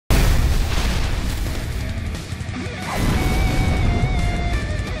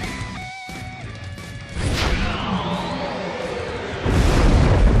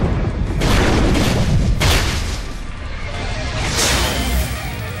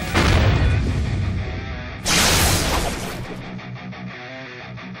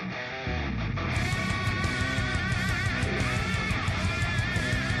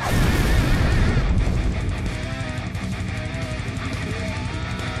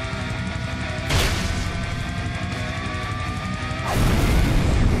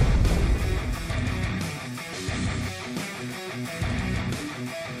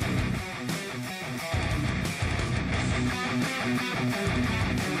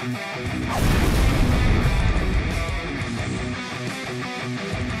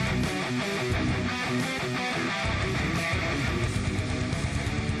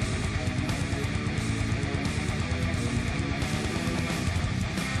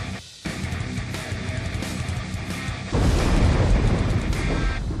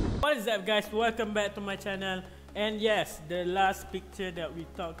What is up, guys? Welcome back to my channel. And yes, the last picture that we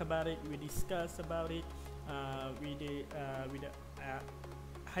talked about it, we discussed about it with the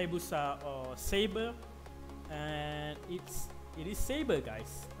Hayabusa or Saber, and it is Saber,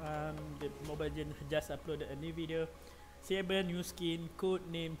 guys. The Mobile Legends just uploaded a new video. Saber new skin,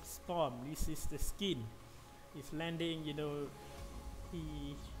 Codename Storm. This is the skin. It's landing. You know,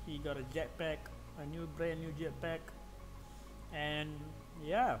 he got a jetpack, a brand new jetpack, and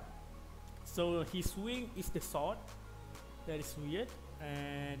yeah. So his wing is the sword. That is weird.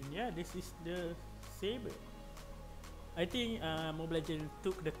 And yeah, this is the Saber. I think Mobile Legends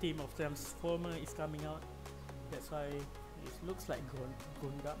took the theme of Transformer is coming out. That's why it looks like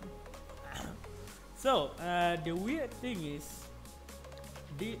Gundam. So the weird thing is,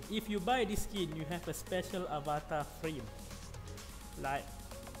 if you buy this skin, you have a special avatar frame. Like,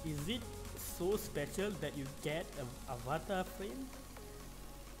 is it so special that you get an avatar frame?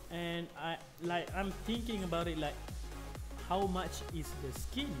 And I'm thinking about it, like, how much is the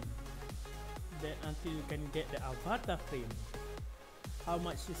skin that until you can get the avatar frame? How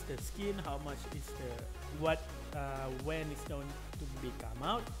much is the skin? How much is the when it's going to be come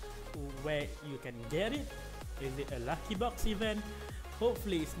out? Where you can get it? Is it a lucky box event?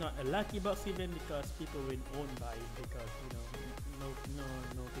 Hopefully it's not a lucky box event, because people won't buy it, because no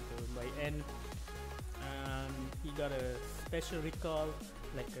people will buy it. And he got a special recall,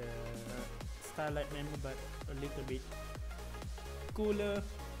 like a Starlight Memo, but a little bit cooler,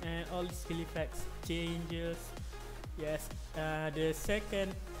 and all the skill effects changes. Yes, the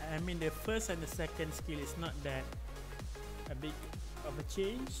first and the second skill is not that a big of a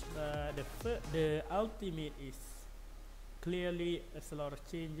change, but the ultimate is clearly there's a lot of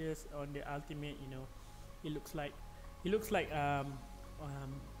changes on the ultimate. You know, it looks like what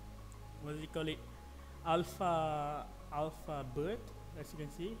do you call it, alpha bird, as you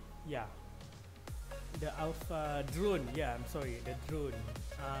can see. Yeah, the alpha drone. Yeah, I'm sorry, the drone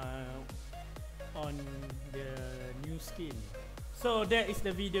on the new skin. So that is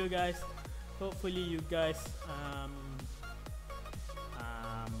the video, guys. Hopefully you guys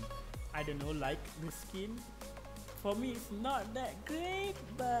I don't know, like the skin. For me it's not that great,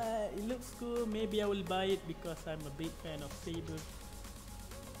 but it looks cool. Maybe I will buy it because I'm a big fan of Saber.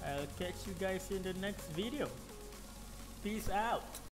 I'll catch you guys in the next video. Peace out.